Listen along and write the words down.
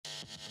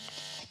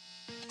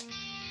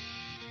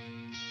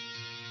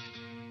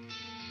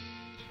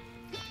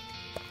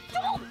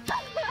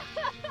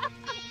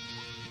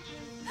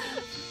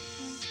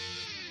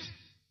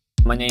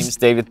My name is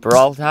David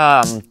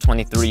Peralta. I'm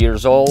 23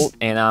 years old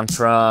and I'm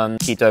from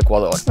Quito,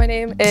 Ecuador. My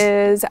name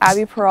is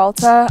Abby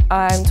Peralta.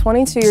 I'm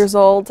 22 years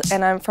old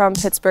and I'm from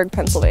Pittsburgh,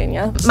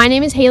 Pennsylvania. My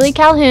name is Haley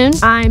Calhoun.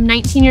 I'm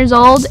 19 years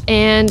old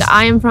and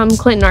I am from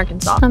Clinton,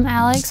 Arkansas. I'm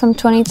Alex. I'm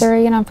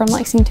 23 and I'm from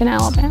Lexington,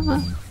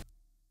 Alabama.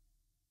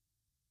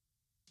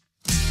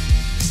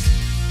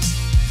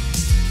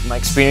 My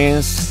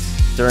experience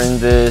during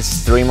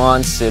this 3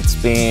 months, it's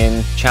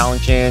been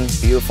challenging,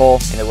 beautiful,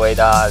 in the way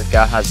that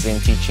God has been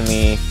teaching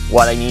me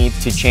what I need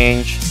to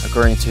change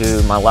according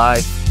to my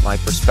life, my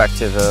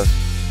perspective of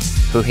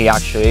who He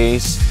actually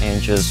is,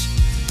 and just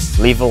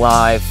live a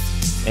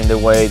life in the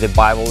way the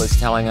Bible is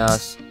telling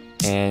us.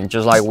 And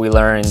just like we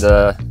learned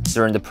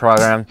during the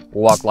program,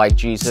 walk like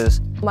Jesus.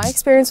 My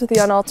experience with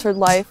the Unaltered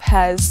Life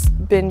has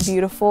been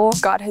beautiful.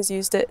 God has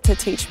used it to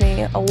teach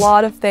me a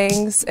lot of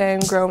things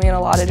and grow me in a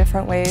lot of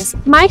different ways.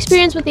 My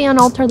experience with the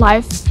Unaltered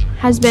Life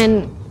has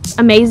been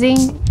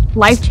amazing,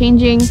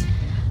 life-changing.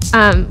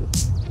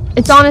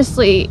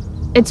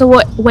 It's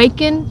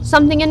awakened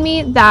something in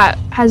me that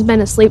has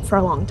been asleep for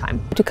a long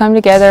time. To come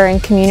together in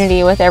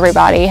community with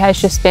everybody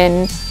has just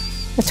been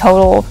a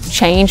total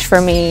change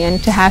for me,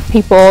 and to have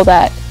people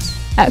that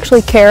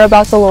actually care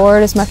about the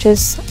Lord as much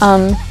as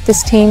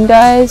this team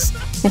does,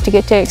 and to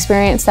get to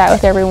experience that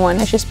with everyone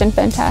has just been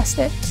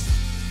fantastic.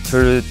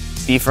 Through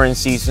different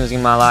seasons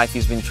in my life,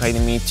 He's been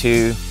training me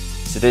to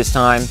this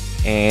time,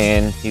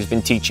 and He's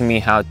been teaching me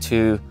how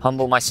to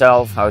humble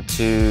myself, how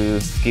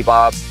to give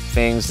up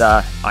things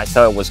that I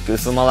thought was good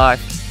for my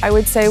life. I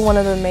would say one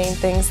of the main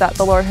things that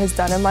the Lord has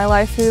done in my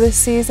life through this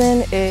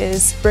season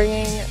is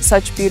bringing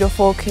such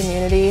beautiful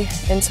community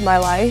into my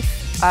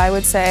life. I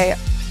would say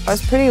I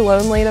was pretty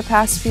lonely the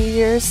past few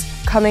years.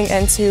 Coming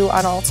into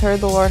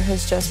Unaltered, the Lord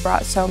has just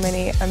brought so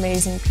many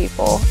amazing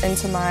people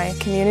into my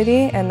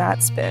community, and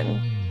that's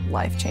been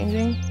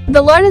life-changing.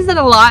 The Lord has done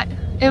a lot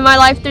in my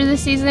life through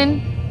this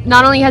season.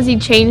 Not only has He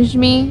changed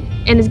me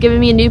and has given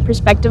me a new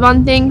perspective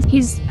on things,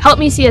 He's helped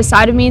me see a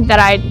side of me that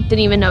I didn't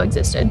even know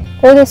existed.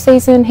 For this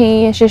season,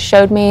 He has just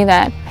showed me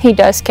that He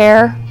does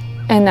care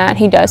and that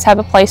He does have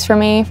a place for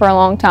me. For a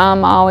long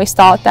time, I always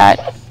thought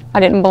that I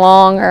didn't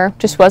belong or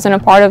just wasn't a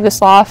part of this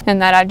life,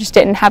 and that I just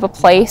didn't have a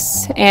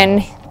place.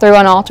 And through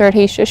Unaltered,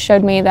 He's just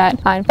showed me that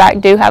I in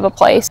fact do have a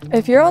place.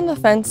 If you're on the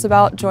fence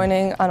about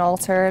joining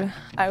Unaltered,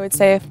 I would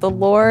say if the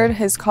Lord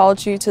has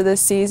called you to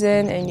this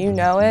season and you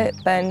know it,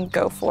 then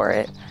go for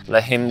it.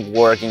 Let Him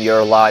work in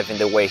your life in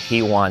the way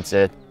He wants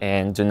it,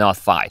 and do not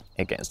fight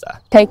against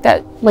that. Take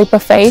that leap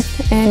of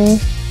faith and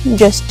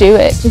just do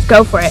it. Just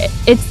go for it.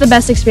 It's the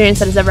best experience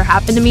that has ever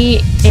happened to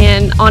me,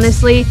 and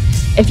honestly,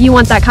 if you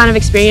want that kind of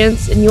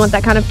experience and you want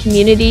that kind of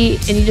community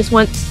and you just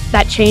want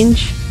that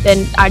change,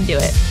 then I'd do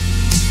it.